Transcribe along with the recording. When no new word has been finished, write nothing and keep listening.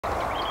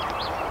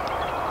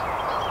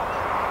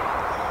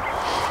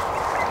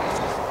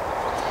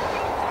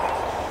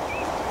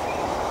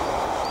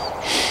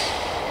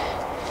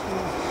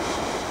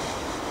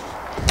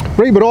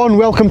Right, we're on.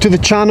 Welcome to the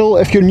channel.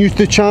 If you're new to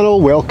the channel,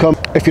 welcome.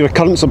 If you're a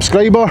current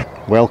subscriber,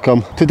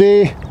 welcome.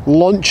 Today,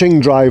 launching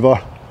driver.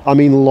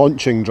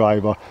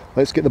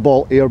 Let's get the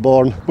ball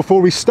airborne. Before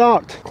we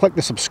start, click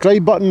the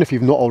subscribe button if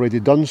you've not already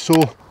done so.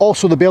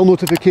 Also the bell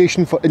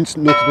notification for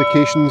instant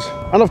notifications.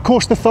 And of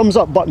course the thumbs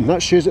up button,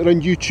 that shares it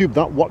around YouTube,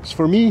 that works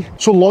for me.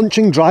 So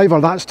launching driver,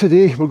 that's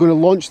today. We're going to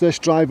launch this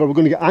driver. We're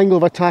going to get angle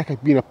of attack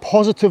being a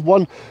positive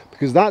one,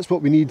 because that's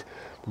what we need.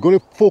 We're going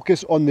to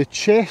focus on the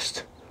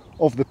chest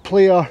of the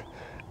player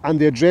and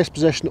the address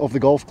position of the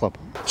golf club.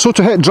 So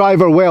to hit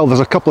driver well, there's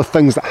a couple of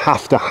things that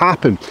have to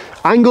happen.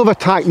 Angle of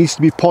attack needs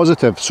to be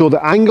positive, so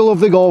the angle of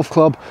the golf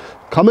club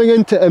coming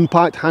into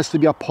impact has to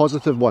be a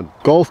positive one.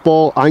 Golf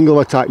ball, angle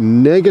of attack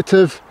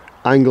negative,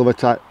 angle of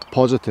attack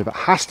positive. It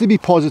has to be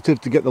positive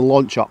to get the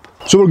launch up.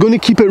 So we're going to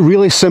keep it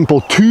really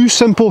simple. Two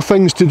simple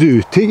things to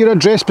do. Take your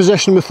address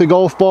position with the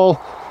golf ball.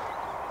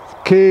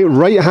 Okay,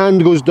 right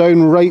hand goes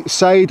down right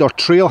side, or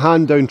trail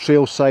hand down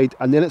trail side,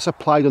 and then it's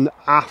applied on the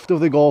aft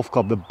of the golf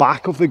club, the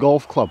back of the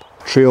golf club.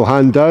 Trail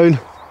hand down,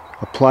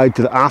 applied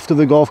to the aft of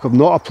the golf club,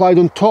 not applied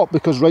on top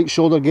because right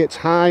shoulder gets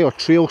high or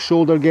trail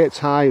shoulder gets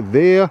high.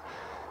 There,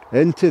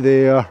 into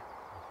there,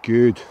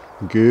 good,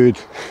 good.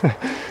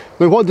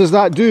 Now what does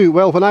that do?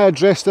 Well, when I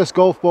address this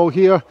golf ball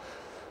here,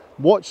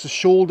 watch the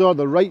shoulder,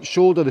 the right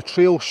shoulder, the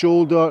trail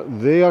shoulder,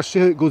 there, see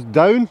how it goes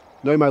down?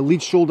 Now my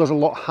lead shoulder's a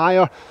lot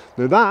higher.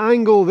 Now that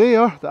angle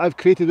there that I've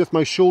created with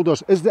my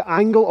shoulders is the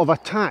angle of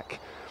attack.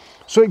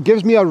 So it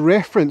gives me a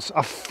reference,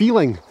 a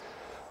feeling.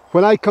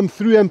 When I come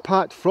through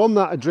impact from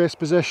that address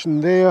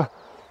position there,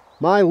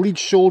 my lead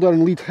shoulder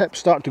and lead hip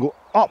start to go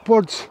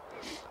upwards,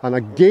 and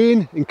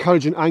again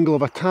encouraging angle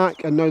of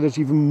attack, and now there's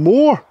even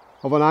more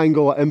of an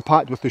angle at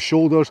impact with the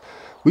shoulders.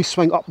 We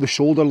swing up the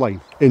shoulder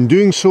line. In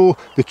doing so,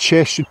 the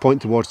chest should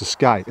point towards the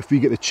sky. If we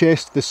get the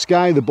chest to the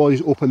sky, the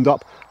body's opened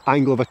up,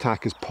 angle of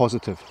attack is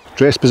positive.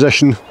 Dress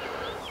position,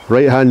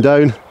 right hand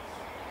down,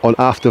 on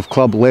aft of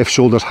club, left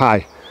shoulder's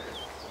high.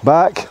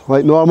 Back,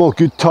 like normal,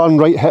 good turn,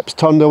 right hip's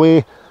turned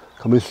away,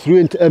 coming through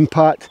into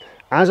impact.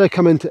 As I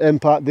come into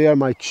impact there,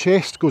 my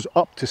chest goes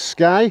up to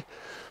sky,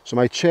 so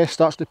my chest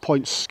starts to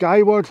point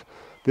skyward,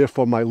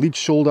 therefore my lead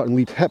shoulder and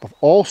lead hip have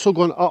also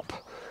gone up,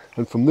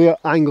 and from there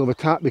angle of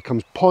attack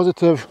becomes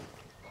positive,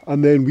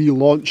 and then we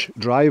launch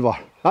driver.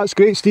 That's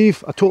great,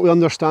 Steve, I totally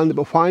understand it,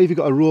 but why have you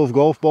got a row of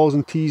golf balls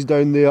and tees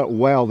down there?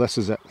 Well, this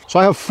is it. So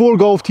I have 4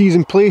 golf tees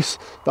in place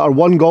that are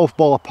 1 golf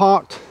ball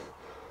apart.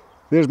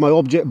 There's my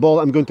object ball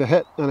that I'm going to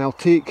hit, and I'll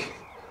take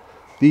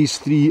these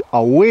 3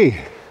 away.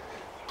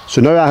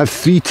 So now I have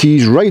 3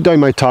 tees right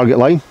down my target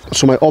line.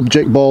 So my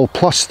object ball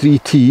plus 3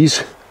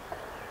 tees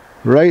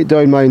right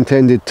down my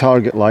intended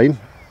target line.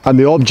 And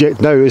the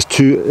object now is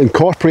to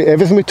incorporate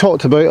everything we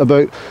talked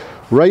about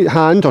right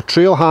hand or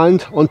trail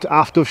hand onto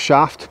aft of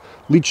shaft,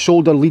 lead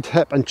shoulder, lead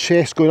hip and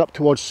chest going up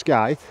towards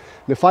sky.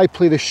 And if I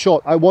play the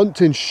shot, I want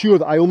to ensure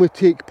that I only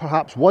take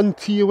perhaps 1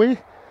 tee away.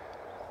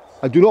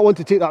 I do not want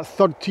to take that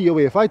 3rd tee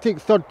away. If I take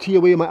 3rd tee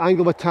away, my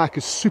angle of attack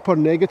is super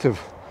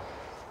negative.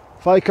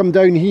 If I come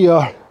down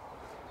here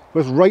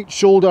with right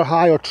shoulder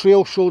high or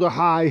trail shoulder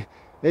high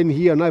in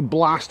here and I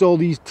blast all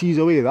these tees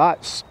away,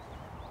 that's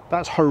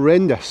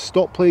horrendous.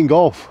 Stop playing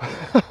golf.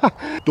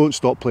 Don't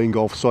stop playing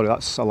golf, sorry,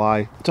 that's a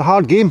lie. It's a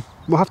hard game.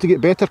 We'll have to get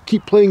better,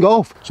 keep playing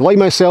golf. So line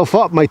myself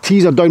up, my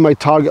tees are down my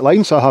target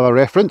line, so I have a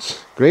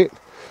reference. Great.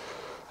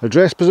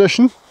 Address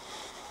position,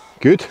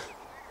 good.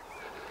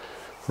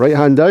 Right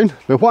hand down.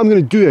 Now what I'm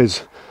going to do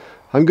is,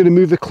 I'm going to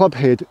move the club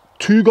head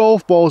 2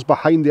 golf balls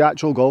behind the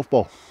actual golf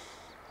ball.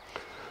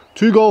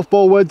 2 golf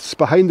ball widths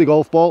behind the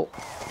golf ball.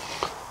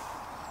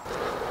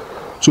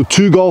 So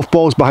 2 golf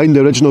balls behind the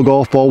original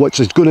golf ball,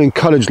 which is going to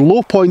encourage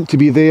low point to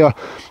be there,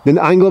 then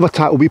the angle of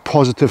attack will be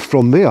positive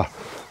from there.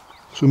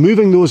 So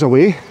moving those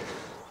away,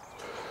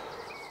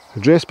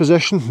 address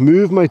position,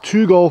 move my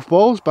 2 golf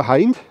balls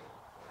behind,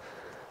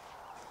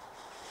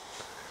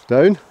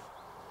 down,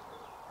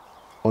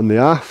 on the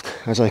aft,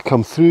 as I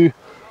come through,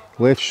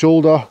 left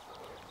shoulder,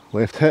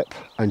 left hip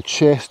and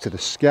chest to the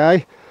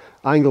sky.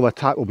 Angle of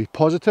attack will be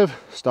positive,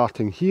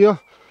 starting here.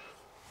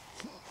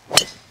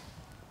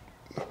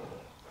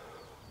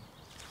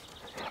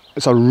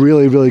 It's a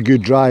really, really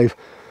good drive.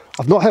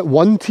 I've not hit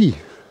 1 tee.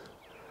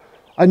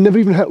 I never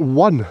even hit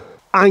 1.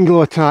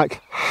 Angle of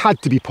attack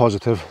had to be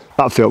positive.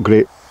 That felt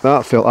great.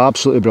 That felt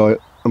absolutely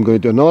brilliant. I'm going to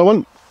do another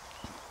one.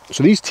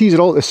 So these tees are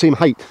all at the same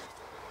height.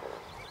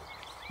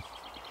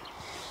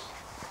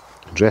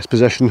 Dress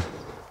position,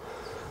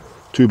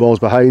 2 balls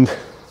behind,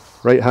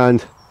 right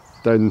hand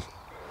down,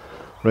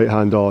 right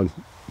hand on.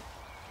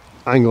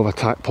 Angle of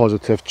attack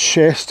positive,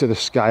 chest to the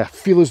sky. I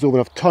feel as though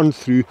when I've turned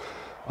through,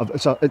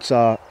 it's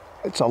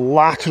a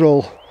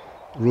lateral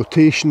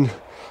rotation.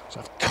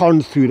 So I've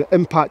turned through the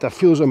impact. I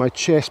feel as though my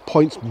chest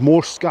points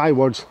more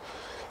skywards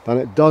than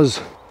it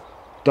does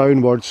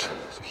downwards.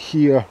 So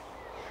here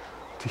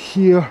to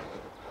here,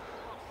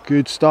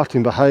 good,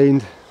 starting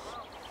behind.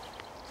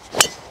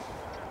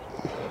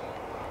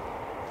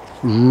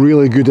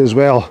 Really good as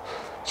well.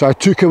 So I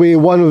took away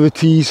 1 of the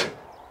tees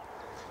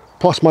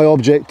plus my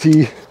object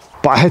tee.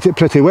 but I hit it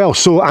pretty well.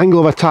 So angle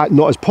of attack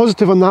not as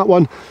positive on that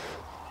one,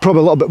 probably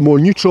a little bit more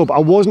neutral, but I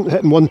wasn't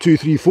hitting 1, 2,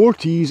 3, 4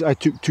 tees, I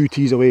took 2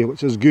 tees away,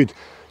 which is good.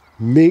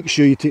 Make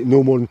sure you take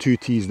no more than 2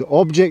 tees. The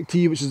object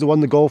tee, which is the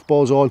one the golf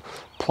ball's on,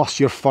 plus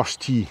your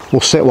first tee.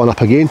 We'll set one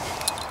up again.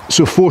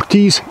 So 4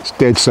 tees, it's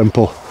dead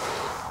simple.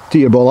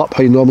 Tee your ball up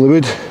how you normally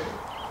would.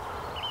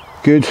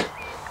 Good.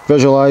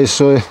 Visualise,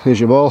 so there's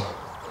your ball.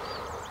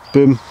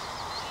 Boom.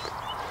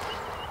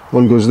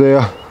 One goes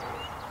there.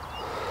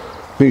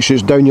 Make sure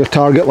it's down your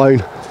target line.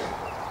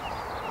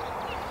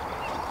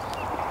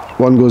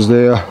 One goes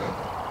there.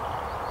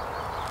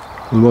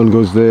 And one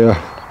goes there.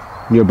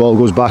 And your ball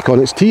goes back on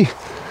its tee.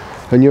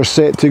 And you're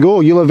set to go.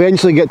 You'll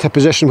eventually get to a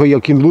position where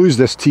you can lose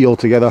this tee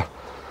altogether.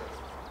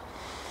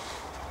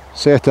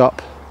 Set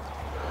up.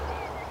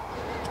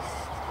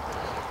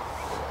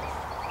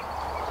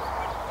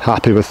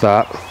 Happy with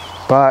that.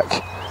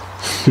 Back,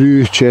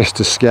 through, chest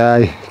to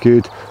sky,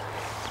 good.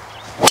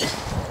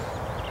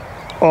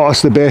 Oh,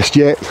 it's the best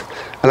yet.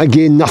 And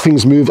again,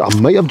 nothing's moved. I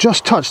might have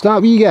just touched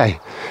that wee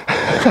guy.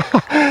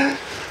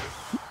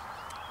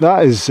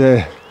 That is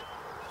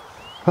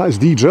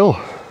the drill.